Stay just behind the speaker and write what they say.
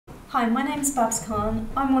Hi, my name is Babs Khan.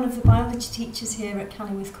 I'm one of the biology teachers here at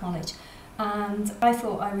Callyworth College, and I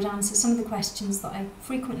thought I would answer some of the questions that I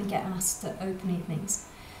frequently get asked at open evenings.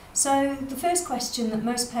 So the first question that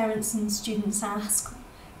most parents and students ask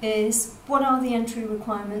is, what are the entry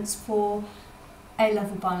requirements for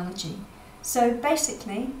A-level biology? So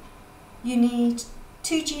basically, you need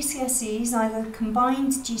 2 GCSEs, either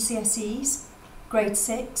combined GCSEs, grade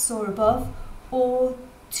 6 or above, or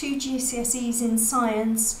 2 GCSEs in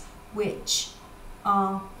science, which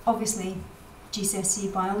are obviously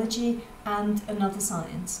GCSE biology and another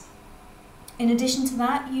science. In addition to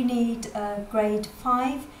that, you need a grade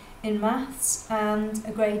 5 in maths and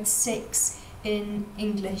a grade 6 in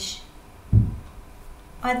English.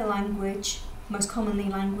 Either language, most commonly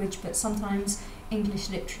language, but sometimes English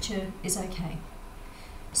literature is okay.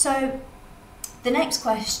 So the next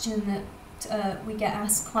question that we get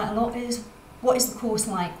asked quite a lot is, what is the course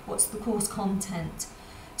like? What's the course content?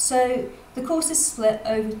 So the course is split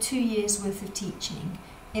over 2 years worth of teaching.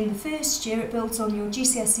 In the first year it builds on your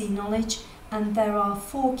GCSE knowledge, and there are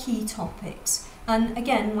 4 key topics. And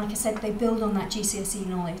again, like I said, they build on that GCSE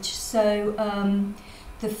knowledge. So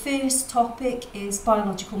the first topic is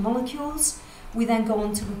biological molecules. We then go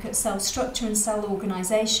on to look at cell structure and cell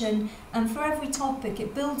organisation, and for every topic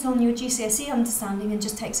it builds on your GCSE understanding and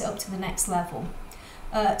just takes it up to the next level.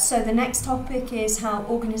 So the next topic is how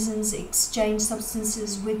organisms exchange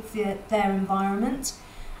substances with their environment,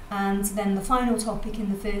 and then the final topic in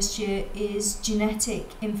the first year is genetic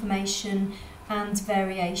information and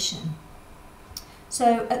variation.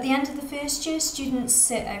 So at the end of the first year, students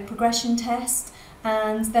sit a progression test,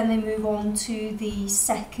 and then they move on to the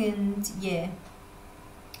second year.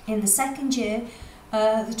 In the second year,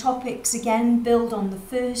 the topics again build on the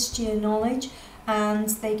first year knowledge, and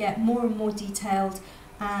they get more and more detailed,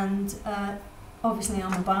 and obviously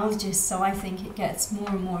I'm a biologist, so I think it gets more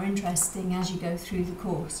and more interesting as you go through the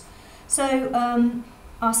course. So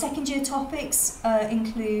our second year topics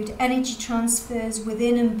include energy transfers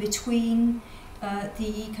within and between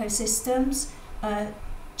the ecosystems,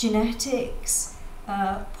 genetics,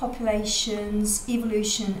 populations,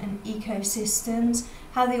 evolution and ecosystems,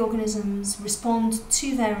 how the organisms respond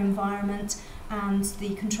to their environment, and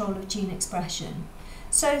the control of gene expression.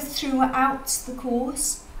 So throughout the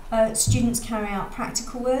course, students carry out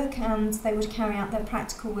practical work, and they would carry out their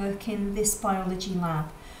practical work in this biology lab.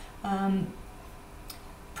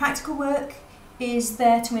 Practical work is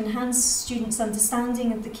there to enhance students'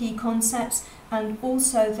 understanding of the key concepts, and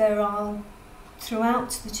also there are, throughout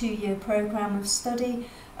the 2-year programme of study,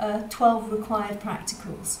 12 required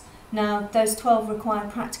practicals. Now, those 12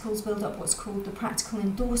 required practicals build up what's called the practical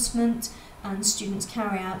endorsement, and students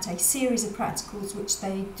carry out a series of practicals which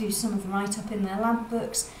they do some of the write-up in their lab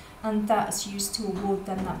books, and that's used to award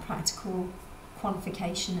them that practical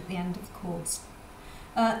qualification at the end of the course.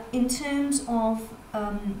 In terms of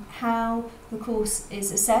how the course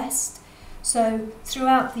is assessed, so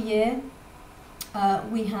throughout the year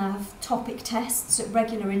we have topic tests at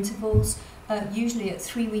regular intervals, usually at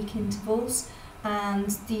 3-week intervals, and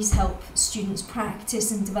these help students practice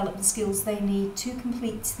and develop the skills they need to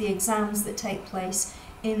complete the exams that take place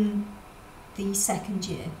in the second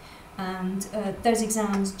year. And those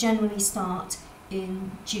exams generally start in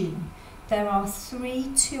June. There are 3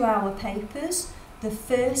 2-hour papers. The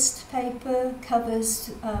first paper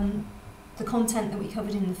covers the content that we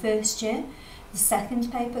covered in the first year. The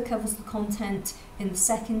second paper covers the content in the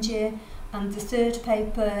second year, and the third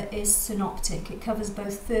paper is synoptic. It covers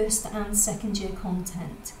both first and second year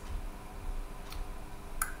content.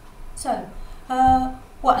 So,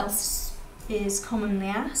 what else is commonly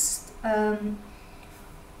asked?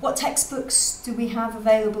 What textbooks do we have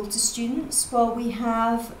available to students? Well, we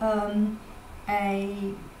have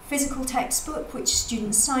a physical textbook which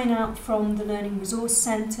students sign out from the Learning Resource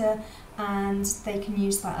Centre, and they can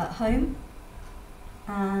use that at home.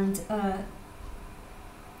 And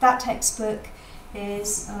that textbook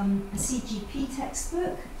is a CGP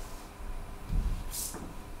textbook.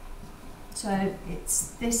 So it's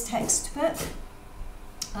this textbook.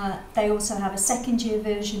 They also have a second year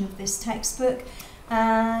version of this textbook,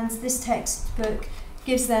 and this textbook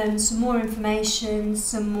gives them some more information,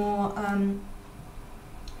 some more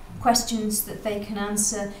questions that they can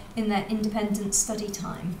answer in their independent study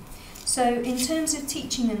time. So in terms of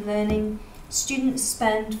teaching and learning, students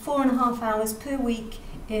spend 4.5 hours per week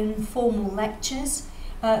in formal lectures.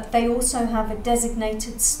 They also have a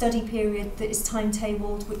designated study period that is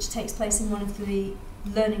timetabled, which takes place in one of the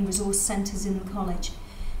learning resource centres in the college.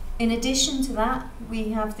 In addition to that, we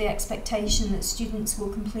have the expectation that students will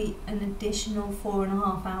complete an additional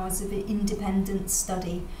 4.5 hours of independent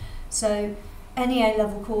study. So Any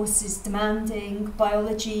A-level course is demanding.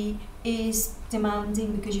 Biology is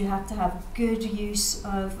demanding because you have to have good use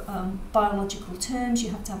of biological terms, you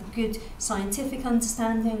have to have a good scientific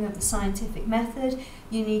understanding of the scientific method,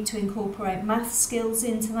 you need to incorporate math skills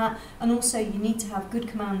into that, and also you need to have good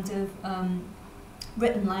command of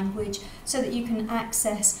written language so that you can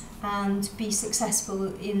access and be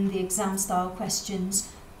successful in the exam style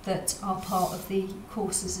questions that are part of the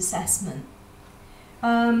course's assessment.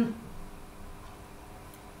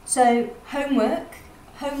 So homework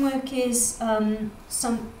is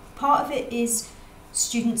some part of it is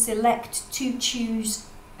students elect to choose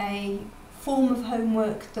a form of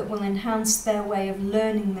homework that will enhance their way of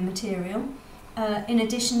learning the material. In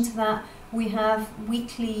addition to that, we have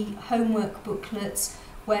weekly homework booklets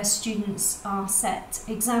where students are set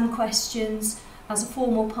exam questions as a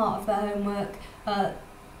formal part of their homework.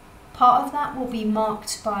 Part of that will be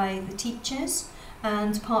marked by the teachers,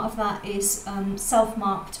 and part of that is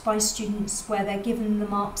self-marked by students where they're given the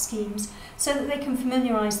mark schemes so that they can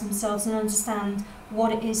familiarise themselves and understand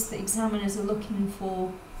what it is that examiners are looking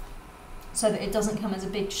for, so that it doesn't come as a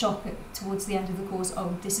big shock towards the end of the course,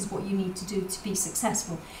 oh, this is what you need to do to be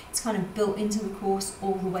successful. It's kind of built into the course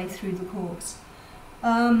all the way through the course.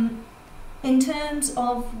 In terms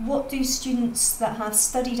of what do students that have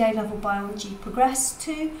studied A-level biology progress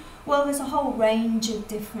to, well, there's a whole range of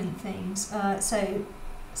different things. So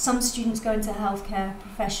some students go into healthcare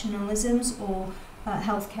professionalisms or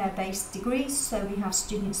healthcare-based degrees. So we have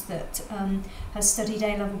students that have studied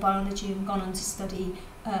A-level biology and gone on to study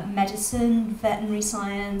medicine, veterinary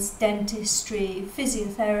science, dentistry,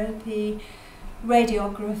 physiotherapy,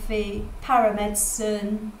 radiography,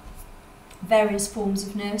 paramedicine, various forms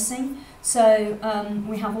of nursing. So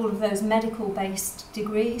we have all of those medical-based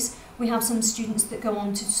degrees. We have some students that go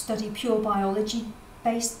on to study pure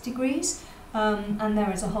biology-based degrees, and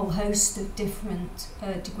there is a whole host of different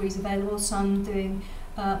degrees available, some doing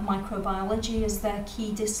microbiology as their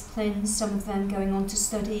key discipline, some of them going on to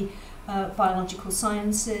study biological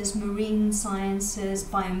sciences, marine sciences,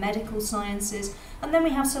 biomedical sciences, and then we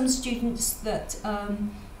have some students that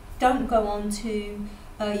don't go on to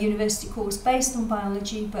a university course based on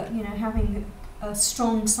biology, but having a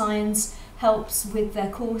strong science helps with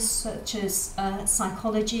their course, such as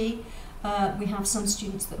psychology. We have some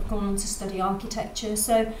students that have gone on to study architecture.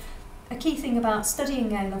 So a key thing about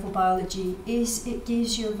studying A-level biology is it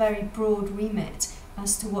gives you a very broad remit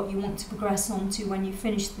as to what you want to progress on to when you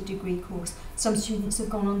finish the degree course. Some students have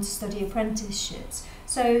gone on to study apprenticeships.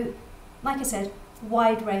 So, like I said,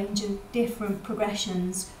 wide range of different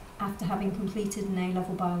progressions after having completed an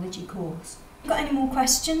A-level biology course. If you've got any more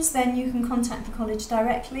questions, then you can contact the college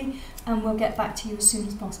directly and we'll get back to you as soon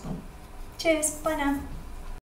as possible. Cheers, bye now.